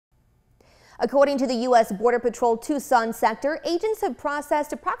According to the U.S. Border Patrol Tucson Sector, agents have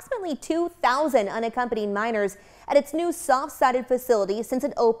processed approximately 2,000 unaccompanied minors at its new soft-sided facility since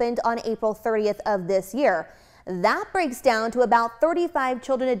it opened on April 30th of this year. That breaks down to about 35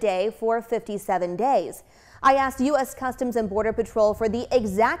 children a day for 57 days. I asked U.S. Customs and Border Patrol for the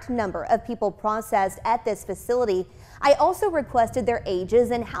exact number of people processed at this facility. I also requested their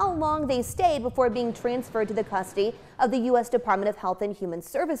ages and how long they stayed before being transferred to the custody of the U.S. Department of Health and Human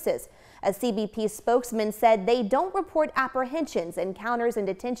Services. A CBP spokesman said they don't report apprehensions, encounters, and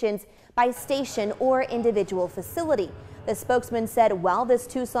detentions by station or individual facility. The spokesman said while this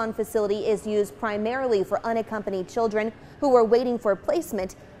Tucson facility is used primarily for unaccompanied children who are waiting for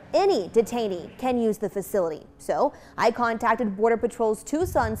placement, any detainee can use the facility. So I contacted Border Patrol's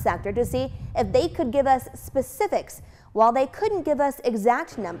Tucson sector to see if they could give us specifics. While they couldn't give us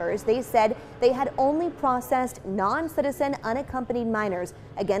exact numbers, they said they had only processed non-citizen unaccompanied minors,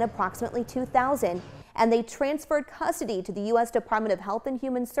 again approximately 2,000, and they transferred custody to the U.S. Department of Health and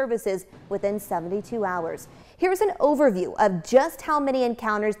Human Services within 72 hours. Here's an overview of just how many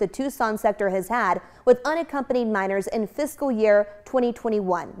encounters the Tucson sector has had with unaccompanied minors in fiscal year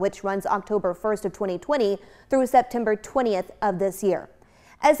 2021, which runs October 1st of 2020 through September 20th of this year.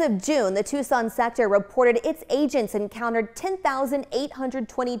 As of June, the Tucson sector reported its agents encountered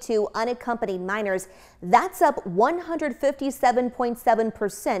 10,822 unaccompanied minors. That's up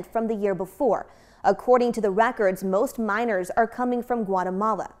 157.7% from the year before. According to the records, most minors are coming from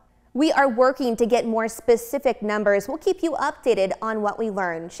Guatemala. We are working to get more specific numbers. We'll keep you updated on what we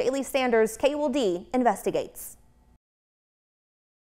learn. Shaley, KOLD Investigates.